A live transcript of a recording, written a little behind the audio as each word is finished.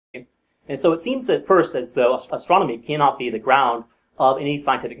And so it seems at first as though astronomy cannot be the ground of any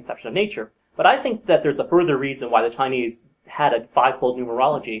scientific conception of nature. But I think that there's a further reason why the Chinese had a five-fold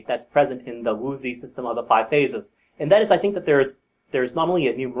numerology that's present in the wuxing system of the five phases. And that is, I think that there's not only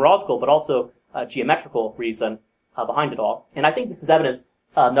a numerological but also a geometrical reason behind it all. And I think this is evidenced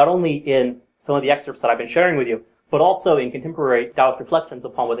not only in some of the excerpts that I've been sharing with you, but also in contemporary Taoist reflections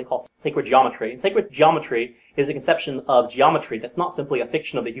upon what they call sacred geometry. And sacred geometry is a conception of geometry that's not simply a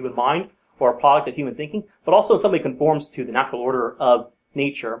fiction of the human mind or a product of human thinking, but also in some way conforms to the natural order of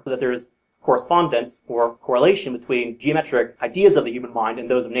nature, so that there's correspondence or correlation between geometric ideas of the human mind and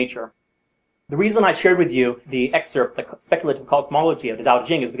those of nature. The reason I shared with you the excerpt, the speculative cosmology of the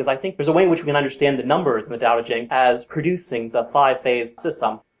Daoism, is because I think there's a way in which we can understand the numbers in the Daoism as producing the five-phase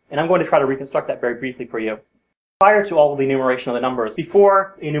system. And I'm going to try to reconstruct that very briefly for you. Prior to all of the enumeration of the numbers,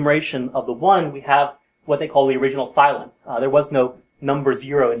 before enumeration of the one, we have what they call the original silence. There was no number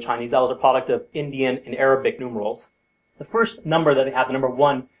 0 in Chinese. That was a product of Indian and Arabic numerals. The first number that they have, the number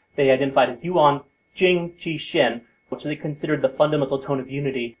 1, they identified as Yuan Jing Qi Shen, which they considered the fundamental tone of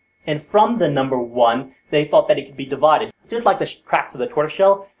unity. And from the number 1, they thought that it could be divided. Just like the cracks of the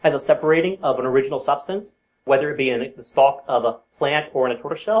tortoiseshell has a separating of an original substance, whether it be in the stalk of a plant or in a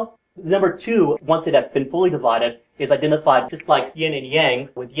tortoiseshell. Number 2, once it has been fully divided, is identified just like yin and yang,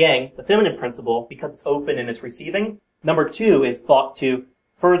 with yang, the feminine principle, because it's open and it's receiving. Number 2 is thought to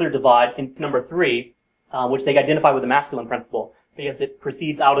further divide into number 3, which they identify with the masculine principle, because it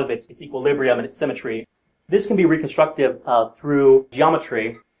proceeds out of its equilibrium and its symmetry. This can be reconstructive through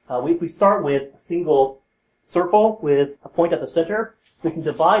geometry. If we start with a single circle with a point at the center, we can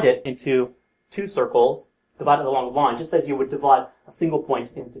divide it into 2 circles, divided along a line, just as you would divide a single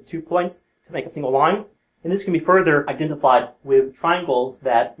point into 2 points to make a single line. And this can be further identified with triangles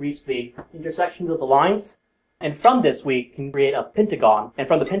that reach the intersections of the lines. And from this, we can create a pentagon. And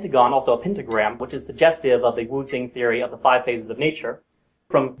from the pentagon, also a pentagram, which is suggestive of the wuxing theory of the 5 phases of nature.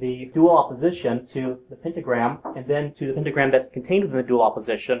 From the dual opposition to the pentagram, and then to the pentagram that's contained within the dual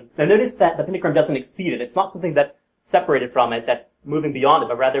opposition. Now notice that the pentagram doesn't exceed it. It's not something that's separated from it, that's moving beyond it,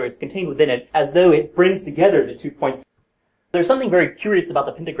 but rather it's contained within it, as though it brings together the 2 points. There's something very curious about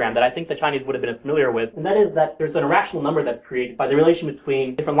the pentagram that I think the Chinese would have been familiar with, and that is that there's an irrational number that's created by the relation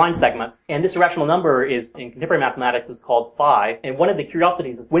between different line segments. And this irrational number is, in contemporary mathematics, is called phi. And one of the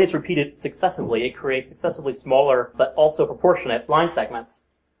curiosities is when it's repeated successively, it creates successively smaller, but also proportionate line segments.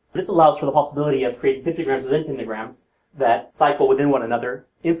 This allows for the possibility of creating pentagrams within pentagrams that cycle within one another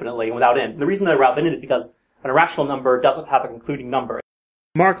infinitely and without end. And the reason they're without end is because an irrational number doesn't have a concluding number.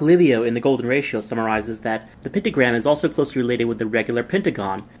 Mark Livio in The Golden Ratio summarizes that the pentagram is also closely related with the regular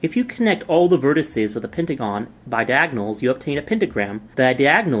pentagon. If you connect all the vertices of the pentagon by diagonals, you obtain a pentagram. The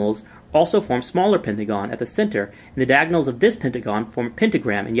diagonals also form smaller pentagon at the center, and the diagonals of this pentagon form a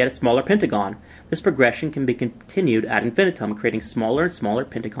pentagram and yet a smaller pentagon. This progression can be continued ad infinitum, creating smaller and smaller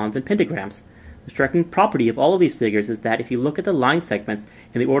pentagons and pentagrams. The striking property of all of these figures is that if you look at the line segments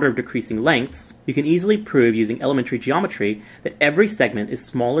in the order of decreasing lengths, you can easily prove using elementary geometry that every segment is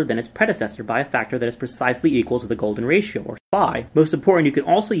smaller than its predecessor by a factor that is precisely equal to the golden ratio, or phi. Most important, you can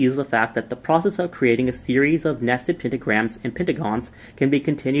also use the fact that the process of creating a series of nested pentagrams and pentagons can be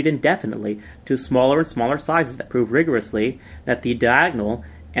continued indefinitely to smaller and smaller sizes that prove rigorously that the diagonal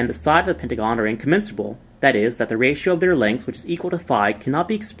and the side of the pentagon are incommensurable. That is, that the ratio of their lengths, which is equal to phi, cannot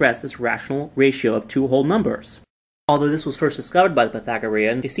be expressed as a rational ratio of 2 whole numbers. Although this was first discovered by the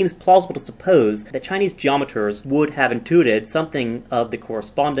Pythagoreans, it seems plausible to suppose that Chinese geometers would have intuited something of the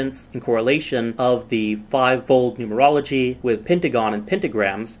correspondence and correlation of the 5-fold numerology with pentagon and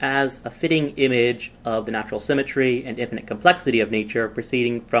pentagrams as a fitting image of the natural symmetry and infinite complexity of nature,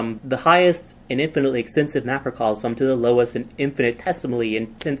 proceeding from the highest and infinitely extensive macrocosm to the lowest and infinitesimally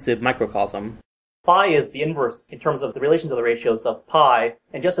intensive microcosm. Phi is the inverse in terms of the relations of the ratios of pi,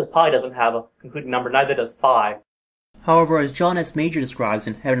 and just as pi doesn't have a concluding number, neither does phi. However, as John S. Major describes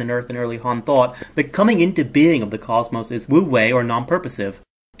in Heaven and Earth and Early Han Thought, the coming into being of the cosmos is wu-wei or non-purposive,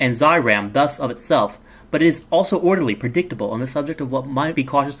 and Xiram thus of itself, but it is also orderly, predictable, and the subject of what might be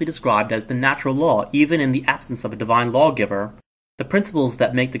cautiously described as the natural law, even in the absence of a divine lawgiver. The principles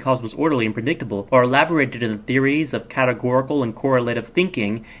that make the cosmos orderly and predictable are elaborated in the theories of categorical and correlative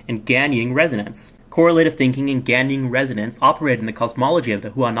thinking and ganying resonance. Correlative thinking and ganying resonance operate in the cosmology of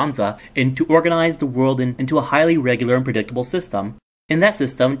the Huangdi and to organize the world into a highly regular and predictable system. In that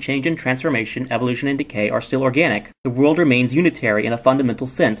system, change and transformation, evolution and decay are still organic. The world remains unitary in a fundamental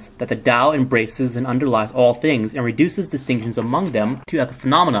sense, that the Tao embraces and underlies all things and reduces distinctions among them to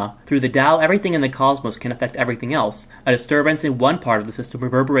epiphenomena. Through the Tao, everything in the cosmos can affect everything else. A disturbance in one part of the system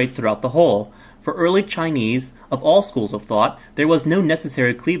reverberates throughout the whole. For early Chinese, of all schools of thought, there was no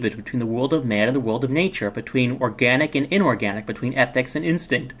necessary cleavage between the world of man and the world of nature, between organic and inorganic, between ethics and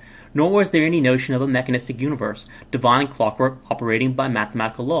instinct. Nor was there any notion of a mechanistic universe, divine clockwork operating by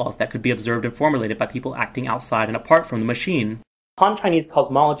mathematical laws that could be observed and formulated by people acting outside and apart from the machine. Han Chinese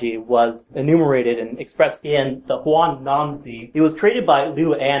cosmology was enumerated and expressed in the Huangdi. It was created by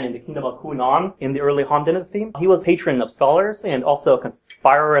Liu An in the kingdom of Hunan in the early Han dynasty. He was patron of scholars and also a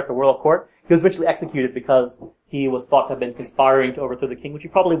conspirer at the royal court. He was eventually executed because he was thought to have been conspiring to overthrow the king, which he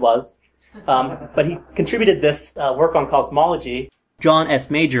probably was. But he contributed this work on cosmology. John S.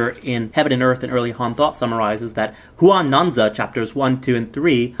 Major in Heaven and Earth and Early Han Thought summarizes that Huangdi chapters 1, 2, and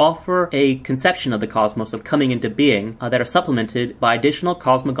 3 offer a conception of the cosmos of coming into being that are supplemented by additional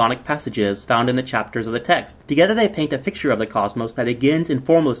cosmogonic passages found in the chapters of the text. Together they paint a picture of the cosmos that begins in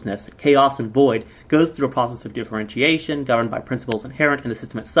formlessness, chaos, and void, goes through a process of differentiation governed by principles inherent in the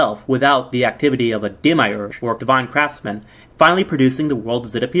system itself, without the activity of a demiurge or divine craftsman, finally producing the world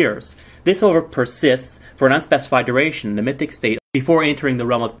as it appears. This, however, persists for an unspecified duration in the mythic state before entering the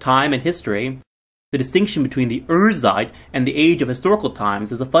realm of time and history. The distinction between the Urzeit and the age of historical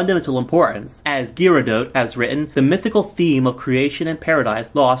times is of fundamental importance. As Girodot has written, the mythical theme of creation and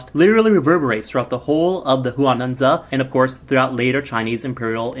paradise lost literally reverberates throughout the whole of the Huangdi and, of course, throughout later Chinese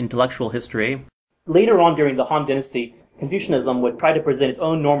imperial intellectual history. Later on during the Han dynasty, Confucianism would try to present its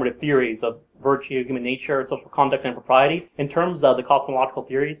own normative theories of virtue, human nature, social conduct, and propriety in terms of the cosmological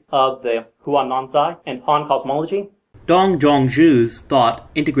theories of the Huangdi and Han cosmology. Dong Zhongzhu's thought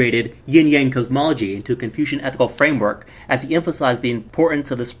integrated yin-yang cosmology into a Confucian ethical framework as he emphasized the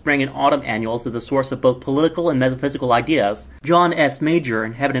importance of the spring and autumn annuals as the source of both political and metaphysical ideas. John S. Major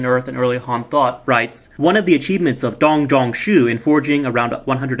in Heaven and Earth and Early Han Thought writes, "One of the achievements of Dong Zhongzhu in forging around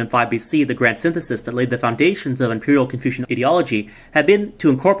 105 BC the grand synthesis that laid the foundations of imperial Confucian ideology had been to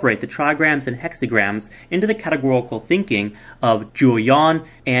incorporate the trigrams and hexagrams into the categorical thinking of Zhuoyan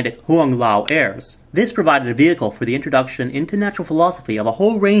and its Huanglao heirs. This provided a vehicle for the introduction into natural philosophy of a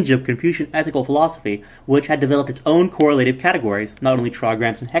whole range of Confucian ethical philosophy, which had developed its own correlative categories, not only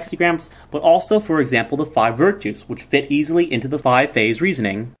trigrams and hexagrams, but also, for example, the 5 virtues, which fit easily into the 5-phase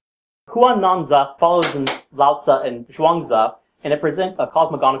reasoning." Huangdi follows in Lao Tzu and Zhuangzi, and it presents a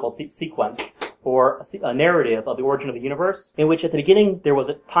cosmogonical sequence, or a narrative of the origin of the universe, in which at the beginning there was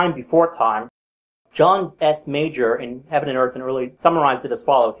a time before time. John S. Major in Heaven and Earth and Early summarized it as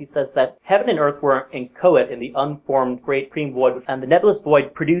follows. He says that heaven and earth were inchoate in the unformed great supreme void, and the nebulous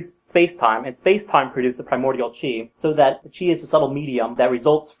void produced space-time, and space-time produced the primordial chi, so that the chi is the subtle medium that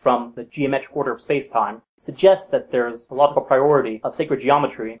results from the geometric order of space-time. Suggests that there's a logical priority of sacred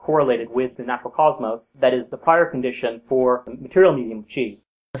geometry correlated with the natural cosmos that is the prior condition for the material medium chi.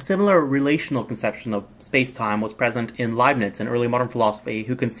 A similar relational conception of space-time was present in Leibniz in early modern philosophy,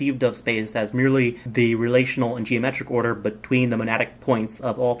 who conceived of space as merely the relational and geometric order between the monadic points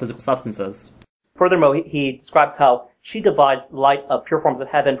of all physical substances. Furthermore, he describes how she divides light of pure forms of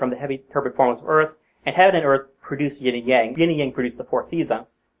heaven from the heavy turbid forms of earth, and heaven and earth produce yin and yang. Yin and yang produce the 4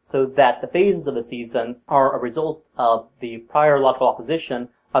 seasons, so that the phases of the seasons are a result of the prior logical opposition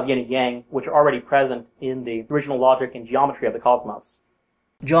of yin and yang, which are already present in the original logic and geometry of the cosmos.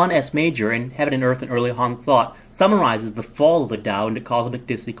 John S. Major in Heaven and Earth and Early Han Thought summarizes the fall of the Tao into cosmic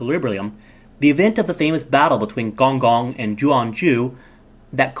disequilibrium. The event of the famous battle between Gong Gong and Zhuangju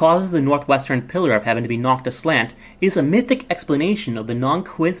that causes the northwestern pillar of heaven to be knocked aslant is a mythic explanation of the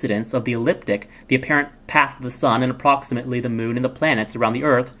non-coincidence of the ecliptic, the apparent path of the sun and approximately the moon and the planets around the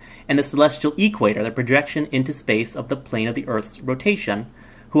earth, and the celestial equator, the projection into space of the plane of the earth's rotation.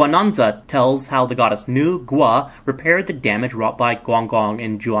 Huangdi tells how the goddess Nu, Gua, repaired the damage wrought by Guangong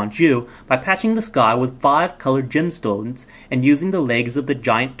and Zhuangju by patching the sky with 5 colored gemstones and using the legs of the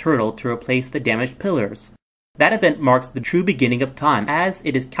giant turtle to replace the damaged pillars. That event marks the true beginning of time, as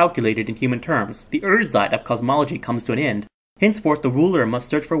it is calculated in human terms. The Urzeit of cosmology comes to an end. Henceforth the ruler must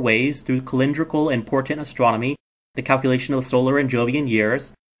search for ways through calendrical and portent astronomy, the calculation of the solar and Jovian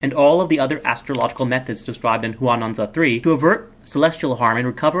years, and all of the other astrological methods described in Huangdi 3, to avert celestial harm and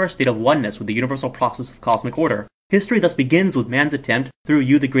recover a state of oneness with the universal process of cosmic order. History thus begins with man's attempt, through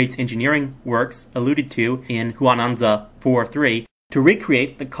Yu the Great's engineering works alluded to in Huangdi 4:3, to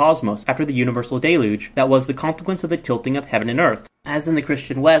recreate the cosmos after the universal deluge that was the consequence of the tilting of heaven and earth. As in the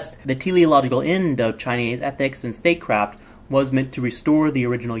Christian West, the teleological end of Chinese ethics and statecraft was meant to restore the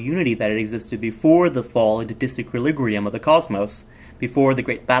original unity that had existed before the fall into disequilibrium of the cosmos, before the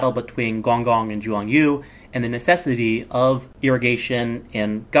great battle between Gong Gong and Zhuangyu, and the necessity of irrigation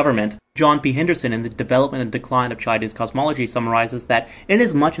in government John P. Henderson, in The Development and Decline of Chinese Cosmology, summarizes that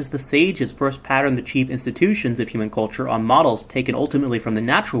inasmuch as the sages first patterned the chief institutions of human culture on models taken ultimately from the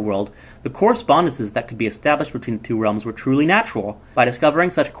natural world, the correspondences that could be established between the two realms were truly natural. By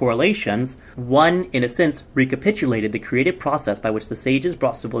discovering such correlations, one, in a sense, recapitulated the creative process by which the sages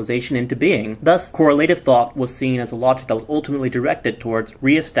brought civilization into being. Thus, correlative thought was seen as a logic that was ultimately directed towards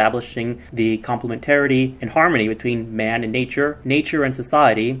re-establishing the complementarity and harmony between man and nature and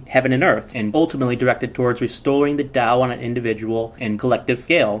society, heaven and earth, and ultimately directed towards restoring the Tao on an individual and collective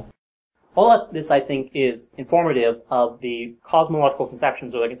scale. All of this, I think, is informative of the cosmological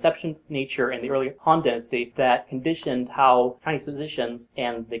conceptions, or the conception of nature in the early Han Dynasty that conditioned how Chinese physicians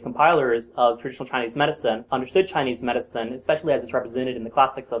and the compilers of traditional Chinese medicine understood Chinese medicine, especially as it's represented in the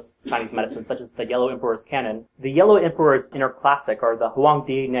classics of Chinese medicine, such as the Yellow Emperor's Canon. The Yellow Emperor's inner classic, or the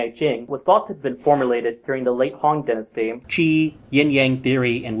Huangdi Neijing, was thought to have been formulated during the late Han Dynasty. Qi, yin-yang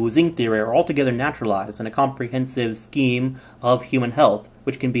theory, and wuxing theory are altogether naturalized in a comprehensive scheme of human health,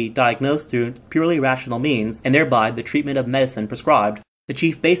 which can be diagnosed through purely rational means, and thereby the treatment of medicine prescribed. The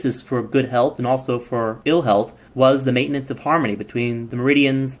chief basis for good health and also for ill health was the maintenance of harmony between the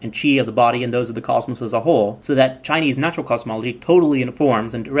meridians and qi of the body and those of the cosmos as a whole, so that Chinese natural cosmology totally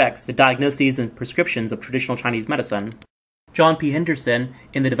informs and directs the diagnoses and prescriptions of traditional Chinese medicine. John P. Henderson,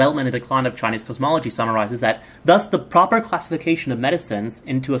 in The Development and Decline of Chinese Cosmology, summarizes that, thus the proper classification of medicines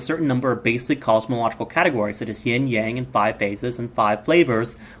into a certain number of basic cosmological categories, such as yin, yang, and 5 phases and 5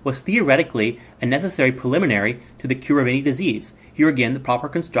 flavors, was theoretically a necessary preliminary to the cure of any disease. Here again, the proper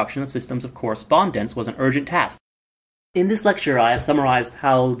construction of systems of correspondence was an urgent task. In this lecture, I have summarized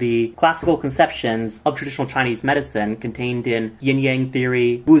how the classical conceptions of traditional Chinese medicine contained in yin-yang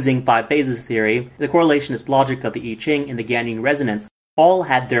theory, wuxing 5 phases theory, the correlationist logic of the I Ching, and the ganying resonance all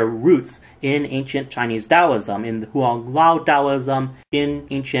had their roots in ancient Chinese Daoism, in the Huangdi Daoism, in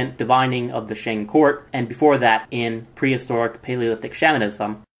ancient divining of the Shang court, and before that in prehistoric Paleolithic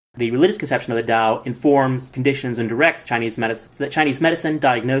shamanism. The religious conception of the Tao informs, conditions, and directs Chinese medicine, so that Chinese medicine,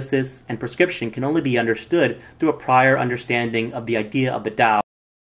 diagnosis, and prescription can only be understood through a prior understanding of the idea of the Tao